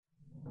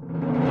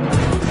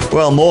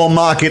Well, more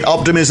market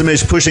optimism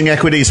is pushing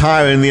equities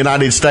higher in the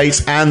United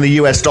States and the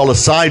US dollar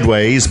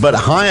sideways, but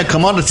higher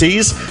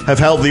commodities have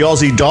helped the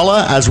Aussie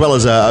dollar, as well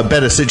as a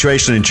better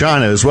situation in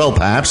China as well,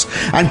 perhaps.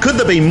 And could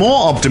there be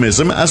more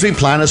optimism as we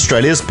plan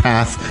Australia's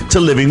path to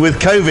living with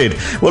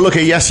COVID? We'll look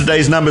at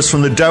yesterday's numbers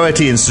from the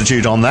Doherty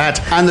Institute on that.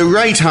 And the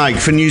rate hike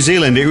for New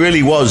Zealand, it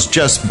really was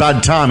just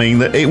bad timing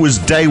that it was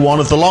day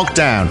one of the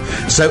lockdown.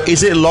 So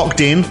is it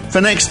locked in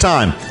for next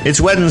time? It's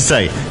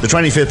Wednesday, the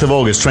 25th of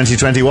August,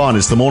 2021.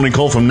 It's the morning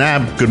call from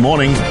NAB. Good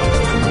morning.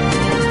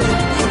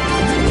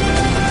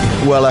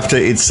 Well, after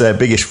its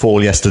biggish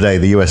fall yesterday,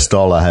 the US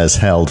dollar has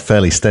held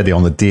fairly steady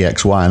on the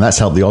DXY, and that's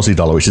helped the Aussie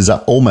dollar, which is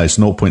up almost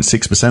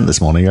 0.6%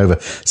 this morning, over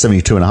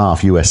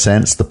 72.5 US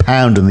cents. The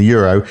pound and the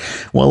euro,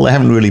 well, they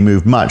haven't really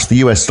moved much. The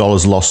US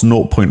dollar's lost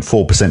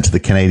 0.4% to the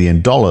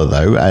Canadian dollar,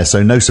 though,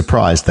 so no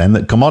surprise then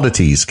that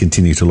commodities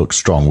continue to look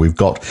strong. We've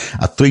got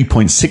a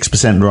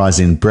 3.6% rise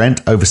in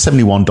Brent, over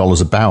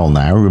 $71 a barrel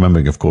now,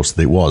 remembering, of course,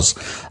 that it was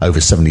over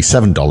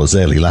 $77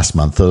 early last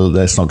month. So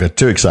let's not get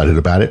too excited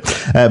about it.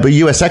 But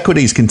US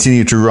equities continue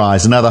to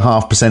rise, another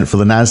 0.5% for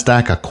the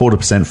Nasdaq,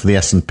 0.25% for the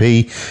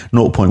S&P,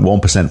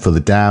 0.1% for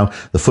the Dow.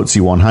 The FTSE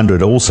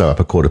 100 also up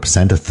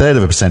 0.25%,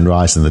 0.33%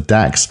 rise in the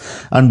DAX.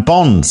 And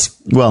bonds,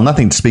 well,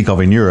 nothing to speak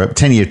of in Europe.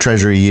 10-year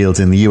Treasury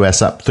yields in the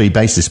US up 3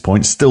 basis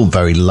points, still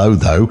very low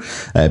though,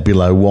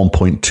 below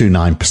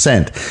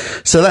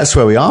 1.29%. So that's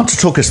where we are. To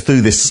talk us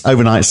through this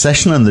overnight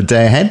session and the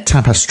day ahead,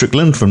 Tapas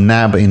Strickland from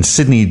NAB in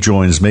Sydney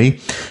joins me.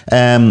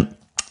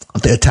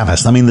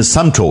 Tapas, I mean, there's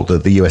some talk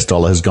that the US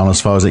dollar has gone as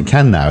far as it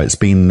can now. It's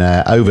been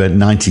over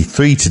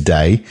 93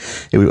 today.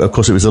 Of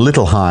course, it was a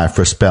little higher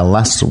for a spell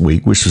last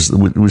week, which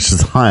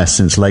is higher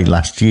since late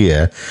last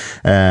year.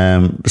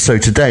 So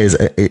today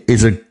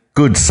is a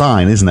good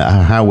sign, isn't it?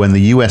 How when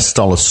the US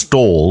dollar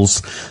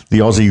stalls, the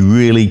Aussie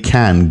really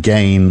can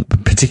gain,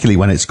 particularly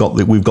when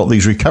we've got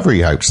these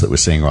recovery hopes that we're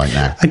seeing right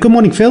now. Good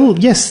morning, Phil.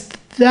 Yes,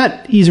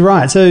 that is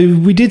right. So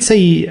we did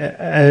see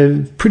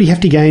pretty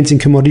hefty gains in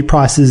commodity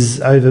prices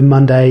over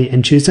Monday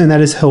and Tuesday, and that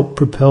has helped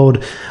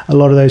propelled a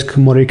lot of those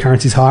commodity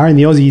currencies higher. And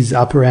the Aussie's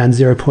up around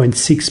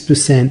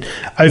 0.6%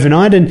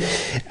 overnight. And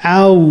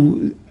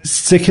our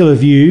secular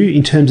view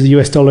in terms of the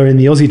US dollar and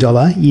the Aussie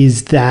dollar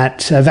is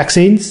that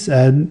vaccines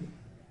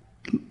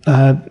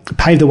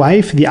pave the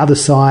way for the other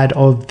side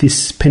of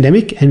this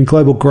pandemic, and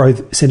global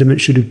growth sentiment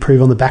should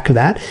improve on the back of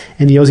that.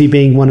 And the Aussie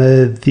being one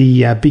of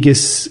the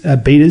biggest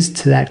beaters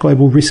to that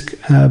global risk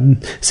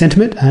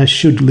sentiment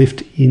should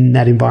lift in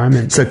that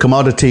environment. So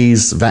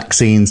commodities,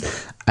 vaccines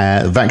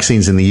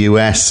in the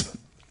US,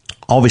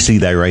 obviously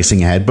they're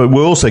racing ahead, but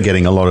we're also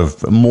getting a lot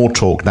of more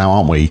talk now,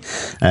 aren't we,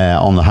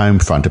 on the home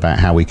front about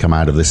how we come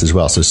out of this as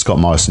well. So Scott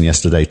Morrison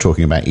yesterday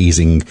talking about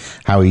easing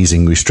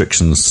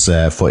restrictions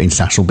for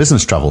international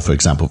business travel, for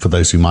example, for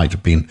those who might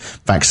have been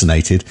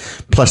vaccinated.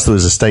 Plus there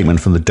was a statement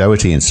from the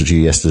Doherty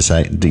Institute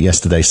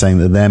yesterday saying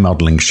that their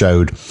modelling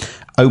showed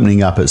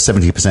opening up at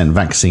 70%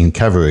 vaccine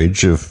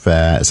coverage of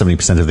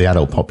 70% of the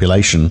adult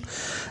population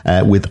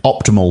with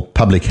optimal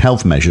public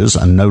health measures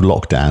and no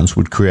lockdowns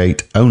would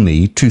create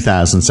only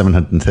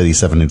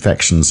 2,737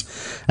 infections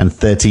and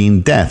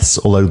 13 deaths,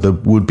 although there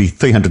would be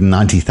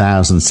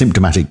 390,000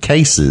 symptomatic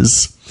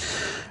cases,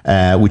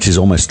 which is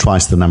almost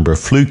twice the number of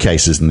flu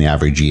cases in the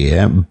average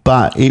year,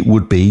 but it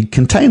would be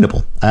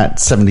containable at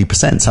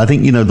 70%. So I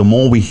think, the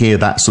more we hear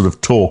that sort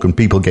of talk and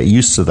people get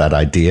used to that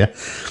idea,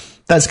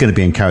 that's going to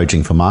be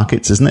encouraging for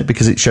markets, isn't it?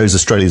 Because it shows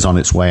Australia's on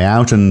its way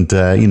out, and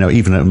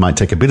even it might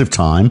take a bit of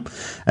time,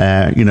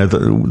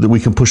 that we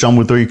can push on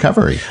with the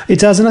recovery. It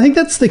does, and I think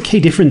that's the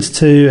key difference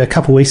to a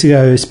couple of weeks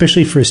ago,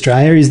 especially for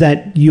Australia, is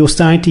that you're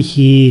starting to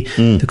hear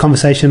the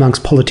conversation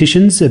amongst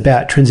politicians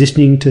about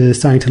transitioning to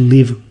starting to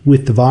live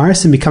with the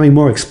virus and becoming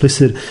more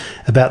explicit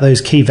about those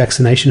key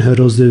vaccination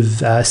hurdles of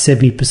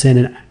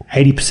 70% and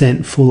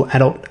 80% full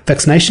adult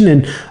vaccination,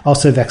 and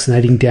also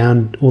vaccinating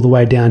all the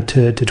way down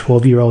to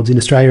 12-year-olds in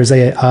Australia, as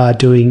they are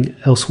doing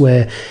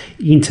elsewhere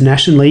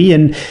internationally.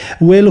 And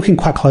we're looking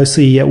quite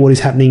closely at what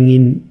is happening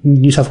in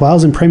New South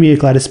Wales, and Premier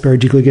Gladys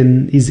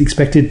Berejiklian is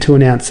expected to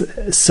announce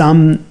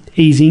some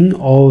easing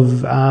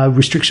of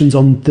restrictions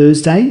on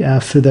Thursday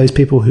for those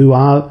people who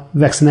are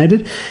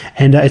vaccinated,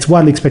 and it's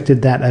widely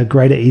expected that a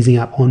greater easing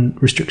up on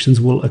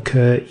restrictions will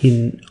occur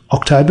in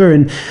October.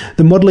 And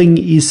the modelling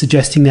is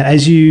suggesting that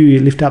as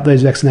you lift up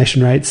those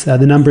vaccination rates, the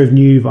number of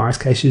new virus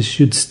cases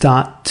should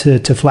start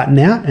to flatten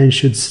out and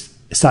should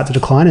start to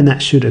decline, and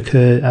that should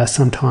occur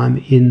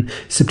sometime in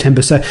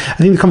September. So I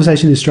think the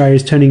conversation in Australia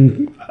is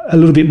turning a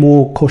little bit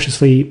more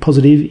cautiously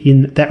positive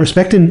in that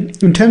respect. And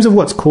in terms of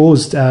what's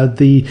caused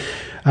the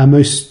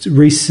most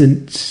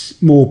recent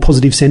more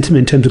positive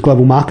sentiment in terms of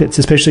global markets,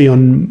 especially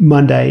on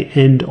Monday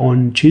and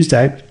on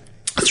Tuesday,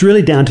 it's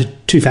really down to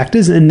two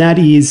factors, and that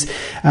is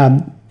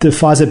the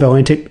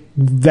Pfizer-BioNTech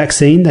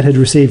vaccine that had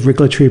received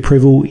regulatory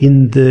approval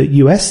in the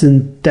US,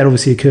 and that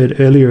obviously occurred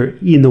earlier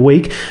in the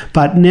week.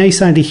 But now you're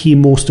starting to hear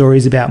more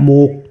stories about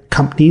more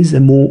companies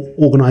and more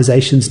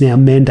organisations now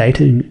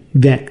mandating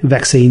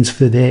vaccines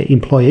for their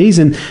employees.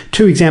 And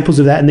two examples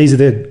of that, and these are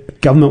the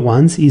government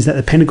ones is that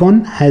the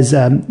Pentagon has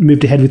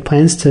moved ahead with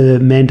plans to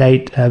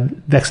mandate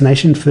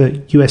vaccination for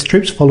US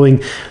troops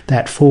following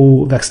that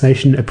full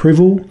vaccination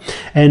approval.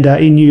 And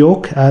in New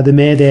York, the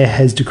mayor there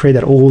has decreed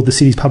that all the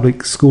city's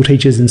public school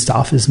teachers and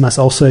staffers must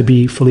also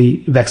be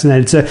fully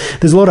vaccinated. So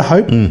there's a lot of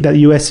hope that the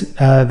US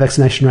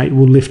vaccination rate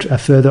will lift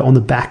further on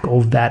the back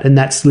of that. And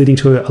that's leading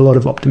to a lot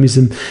of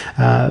optimism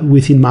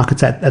within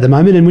markets at the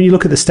moment. And when you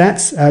look at the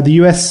stats, the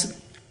US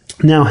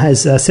now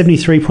has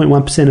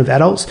 73.1% of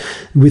adults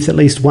with at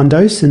least one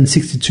dose and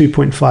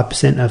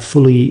 62.5% are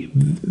fully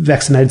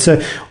vaccinated. So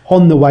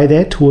on the way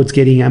there towards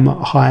getting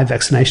higher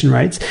vaccination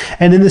rates.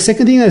 And then the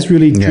second thing that's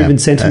really driven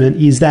sentiment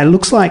is that it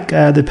looks like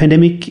the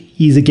pandemic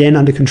is again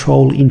under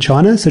control in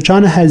China. So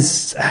China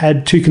has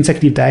had 2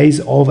 consecutive days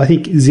of, I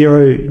think,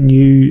 0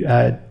 new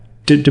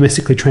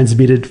domestically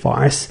transmitted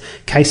virus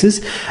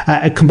cases,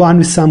 combined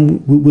with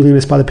some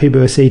willingness by the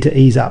PBOC to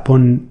ease up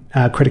on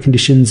credit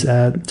conditions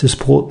to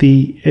support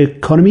the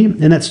economy.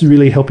 And that's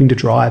really helping to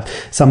drive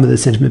some of the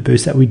sentiment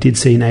boost that we did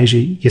see in Asia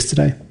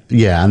yesterday.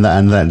 Yeah,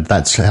 and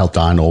that's helped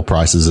iron ore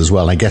prices as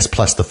well. I guess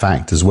plus the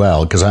fact as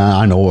well, because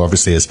iron ore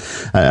obviously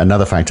is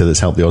another factor that's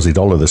helped the Aussie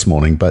dollar this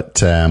morning.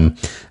 But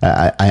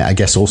I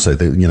guess also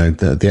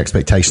the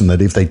expectation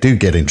that if they do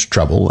get into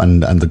trouble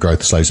and the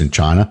growth slows in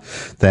China,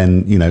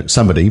 then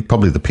somebody,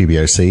 probably the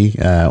PBOC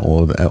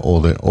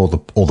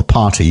or the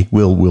party,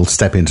 will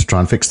step in to try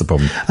and fix the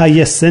problem.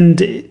 Yes,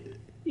 and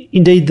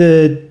indeed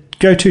the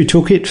go-to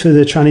toolkit for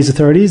the Chinese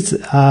authorities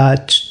are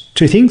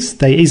 2 things.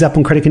 They ease up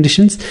on credit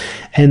conditions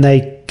and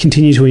they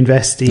continue to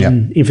invest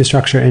in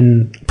infrastructure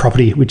and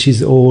property, which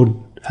is all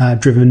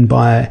driven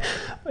by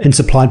and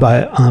supplied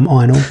by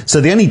iron ore. So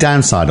the only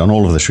downside on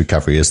all of this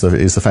recovery is the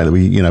fact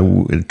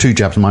that 2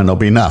 jabs might not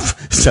be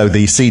enough. So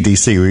the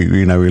CDC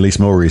released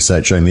more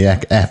research showing the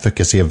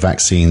efficacy of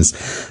vaccines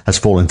has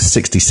fallen to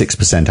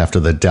 66%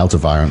 after the Delta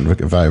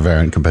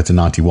variant compared to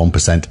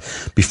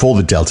 91% before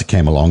the Delta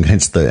came along.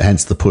 Hence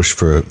the push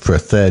for a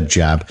 3rd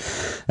jab.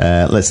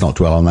 Let's not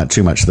dwell on that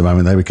too much at the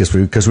moment, though, because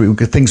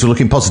things were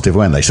looking positive,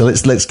 weren't they? So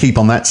let's keep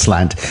on that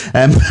slant.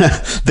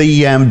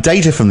 The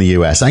data from the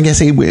US, I guess,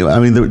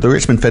 the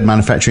Richmond Fed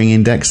Manufacturing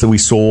Index that we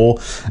saw,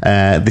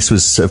 this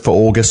was for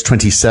August.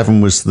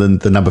 27 was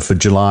the number for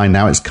July.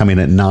 Now it's coming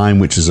at 9,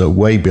 which is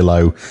way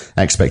below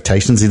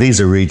expectations. It is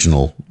a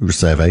regional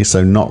survey,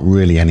 so not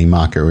really any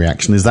market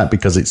reaction. Is that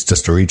because it's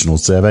just a regional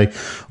survey,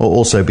 or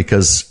also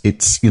because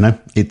it's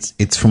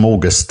from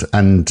August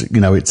and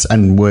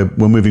we're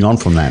moving on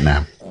from that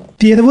now?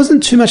 Yeah, there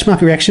wasn't too much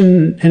market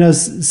reaction. And I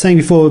was saying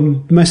before,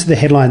 most of the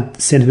headline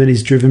sentiment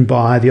is driven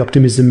by the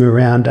optimism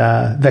around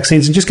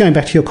vaccines. And just going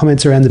back to your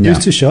comments around the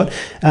booster shot,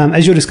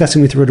 as you were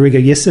discussing with Rodrigo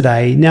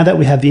yesterday, now that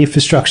we have the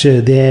infrastructure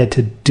there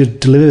to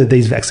deliver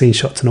these vaccine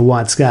shots on a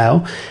wide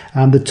scale,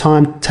 the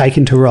time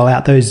taken to roll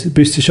out those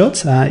booster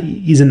shots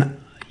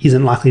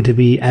isn't likely to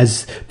be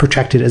as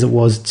protracted as it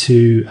was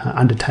to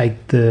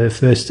undertake the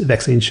first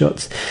vaccine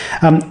shots.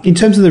 In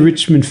terms of the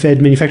Richmond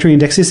Fed Manufacturing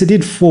Index, yes, it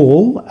did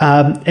fall,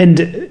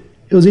 and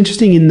it was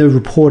interesting in the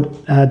report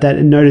that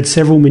it noted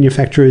several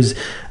manufacturers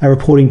are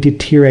reporting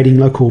deteriorating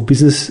local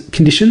business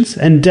conditions,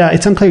 and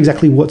it's unclear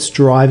exactly what's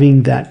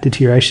driving that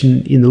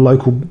deterioration in the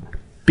local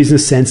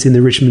business sense in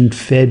the Richmond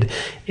Fed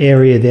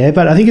area there.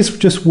 But I think it's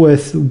just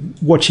worth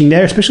watching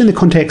there, especially in the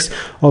context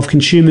of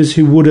consumers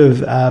who would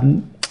have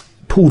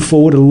pulled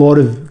forward a lot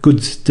of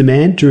goods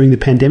demand during the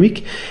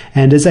pandemic.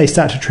 And as they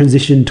start to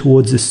transition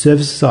towards the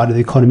service side of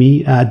the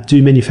economy,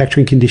 do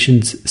manufacturing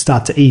conditions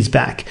start to ease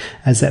back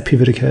as that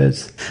pivot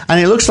occurs? And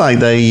it looks like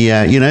they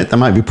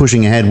might be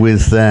pushing ahead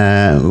with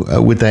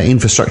their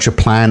infrastructure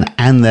plan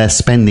and their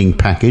spending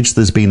package.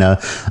 There's been a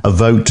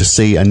vote to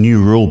see a new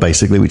rule,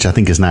 basically, which I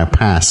think is now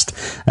passed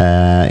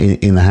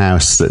in the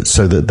House,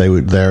 so that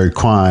they're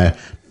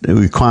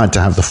required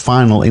to have the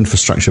final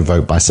infrastructure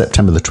vote by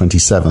September the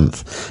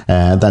 27th.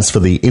 That's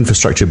for the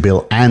infrastructure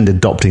bill and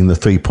adopting the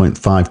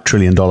 $3.5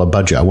 trillion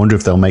budget. I wonder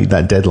if they'll make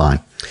that deadline.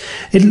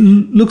 It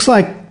looks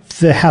like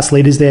the House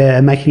leaders there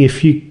are making a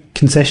few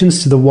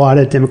concessions to the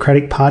wider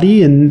Democratic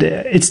Party, and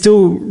it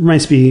still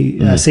remains to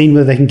be seen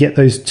whether they can get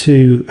those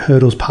 2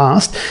 hurdles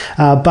passed.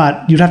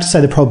 But you'd have to say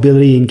the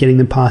probability in getting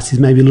them passed is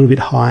maybe a little bit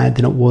higher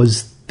than it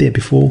was there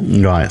before.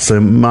 Right, so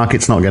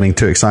market's not getting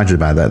too excited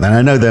about that. Then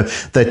I know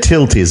their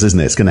tilt is, isn't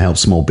it? It's going to help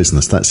small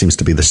business. That seems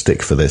to be the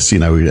stick for this.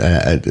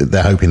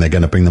 They're hoping they're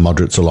going to bring the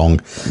moderates along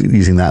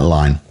using that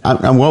line.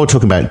 And while we're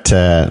talking about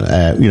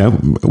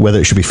whether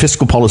it should be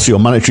fiscal policy or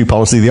monetary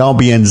policy, the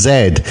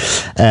RBNZ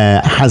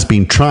has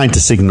been trying to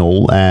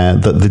signal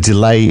that the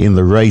delay in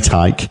the rate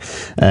hike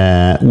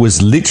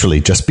was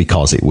literally just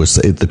because it was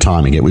the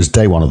timing. It was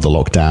day one of the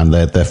lockdown.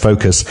 Their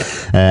focus,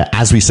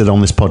 as we said on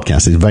this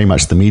podcast, is very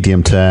much the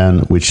medium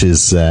term, which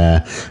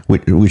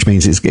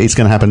means it's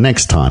going to happen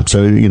next time.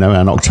 So,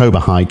 an October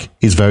hike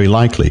is very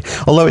likely,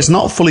 although it's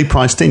not fully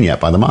priced in yet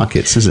by the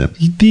markets, is it?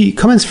 The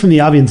comments from the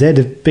RBNZ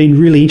have been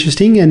really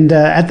interesting, and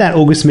at that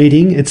August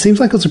meeting, it seems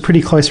like it was a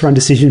pretty close run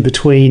decision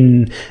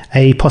between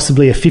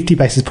possibly a 50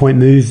 basis point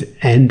move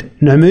and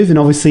no move, and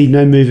obviously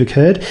no move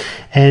occurred,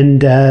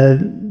 and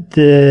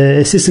the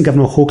Assistant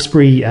Governor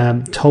Hawkesbury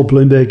told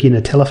Bloomberg in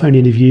a telephone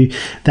interview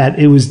that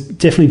it was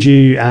definitely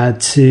due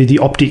to the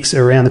optics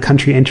around the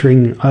country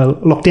entering a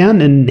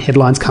lockdown and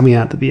headlines coming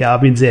out that the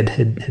RBNZ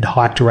had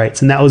hiked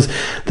rates. And that was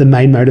the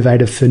main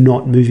motivator for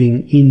not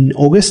moving in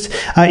August.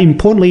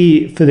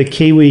 Importantly, for the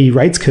Kiwi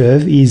rates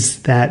curve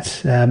is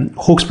that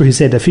Hawkesbury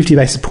said a 50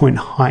 basis point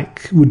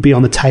hike would be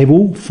on the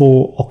table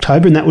for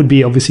October, and that would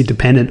be obviously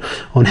dependent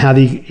on how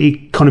the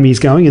economy is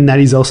going, and that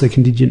is also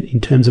contingent in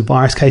terms of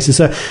virus cases.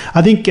 So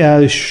I think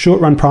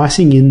short-run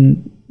pricing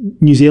in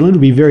New Zealand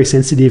will be very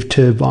sensitive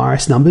to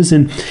virus numbers,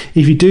 and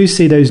if you do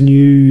see those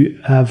new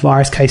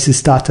virus cases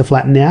start to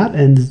flatten out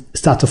and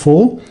start to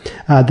fall,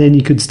 then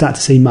you could start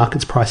to see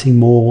markets pricing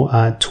more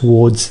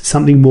towards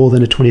something more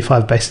than a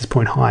 25 basis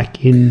point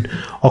hike in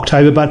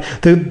October. But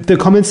the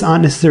comments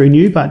aren't necessarily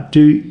new, but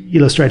do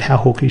illustrate how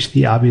hawkish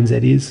the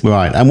RBNZ is.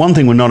 Right, and one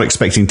thing we're not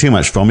expecting too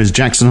much from is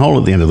Jackson Hole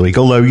at the end of the week,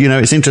 although,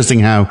 it's interesting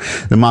how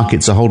the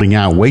markets are holding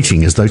out,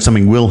 waiting as though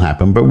something will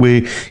happen, but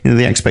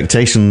the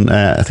expectation,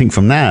 I think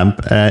from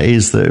NAB,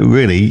 is that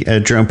really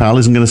Jerome Powell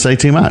isn't going to say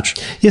too much.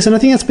 Yes, and I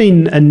think that's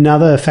been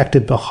another factor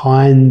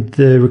behind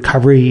the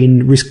recovery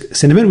in risk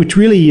sentiment, which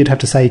really you'd have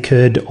to say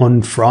occurred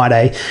on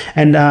Friday,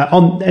 and that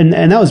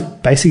was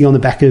basically on the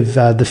back of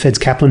the Fed's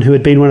Kaplan, who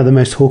had been one of the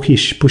most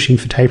hawkish, pushing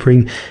for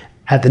tapering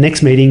at the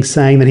next meeting,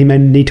 saying that he may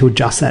need to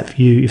adjust that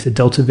view if the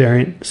Delta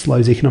variant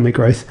slows economic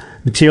growth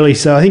materially.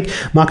 So I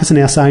think markets are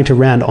now starting to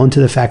round onto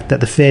the fact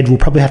that the Fed will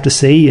probably have to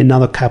see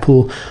another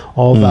couple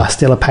of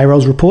stellar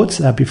payrolls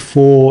reports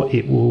before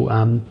it will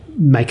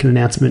make an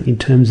announcement in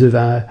terms of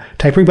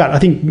tapering. But I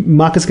think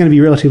markets are going to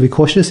be relatively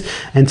cautious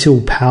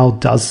until Powell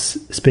does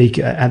speak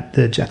at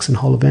the Jackson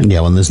Hole event. Yeah,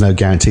 well, there's no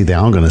guarantee they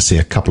are going to see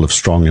a couple of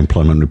strong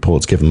employment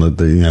reports, given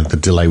the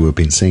delay we've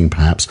been seeing,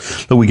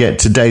 perhaps. But we get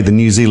today the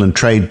New Zealand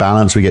trade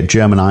balance, we get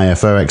German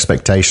IFO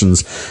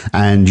expectations,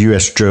 and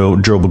US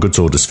durable goods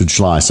orders for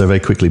July. So very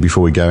quickly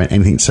before we go,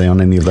 anything to say on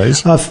any of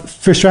those?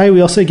 For Australia,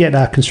 we also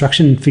get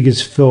construction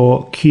figures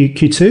for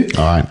Q2.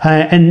 All right.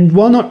 And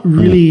while not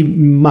really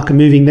market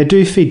moving, they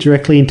do feed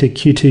directly into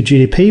Q2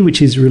 GDP,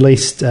 which is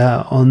released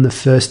on the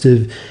 1st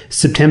of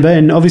September.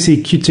 And obviously,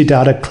 Q2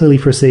 data clearly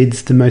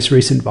precedes the most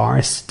recent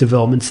virus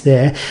developments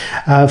there.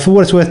 For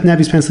what it's worth, NAB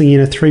is penciling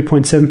in a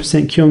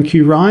 3.7%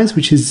 Q-on-Q rise,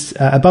 which is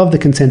above the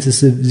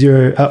consensus of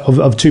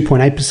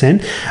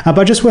 2.8%.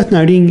 But just worth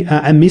noting,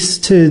 a miss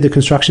to the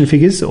construction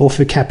figures or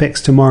for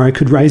CapEx tomorrow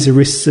could raise the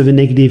risks of a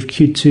negative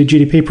Q2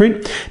 GDP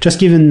print, just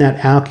given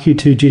that our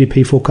Q2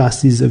 GDP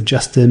forecast is of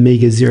just a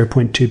meagre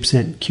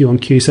 0.2%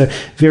 Q-on-Q. So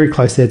very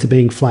close there to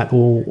being flat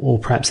or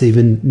perhaps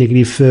even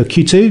negative for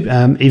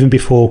Q2, even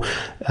before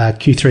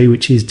Q3,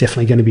 which is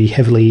definitely going to be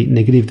heavily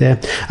negative there.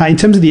 In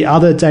terms of the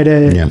other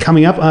data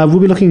coming up, we'll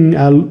be looking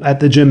at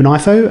the German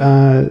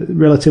IFO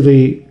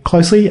relatively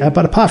closely,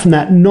 but apart from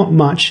that, not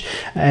much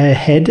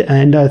ahead,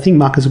 and I think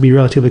markets will be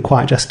relatively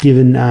quiet just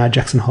given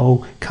Jackson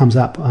Hole comes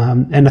up,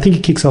 and I think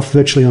it kicks off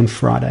virtually on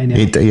Friday now.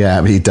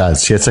 It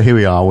does. Yeah, so here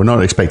we are. We're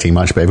not expecting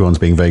much, but everyone's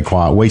being very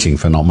quiet, waiting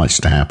for not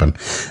much to happen.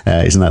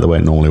 Isn't that the way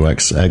it normally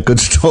works? Good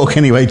to talk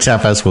anyway,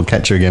 Tapas. We'll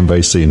catch you again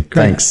very soon.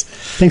 Great.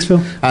 Thanks,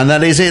 Phil. And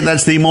that is it.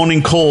 That's the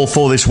morning call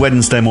for this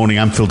Wednesday morning.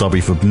 I'm Phil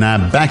Dobbie for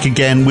NAB. Back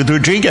again with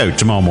Rodrigo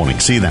tomorrow morning.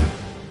 See you then.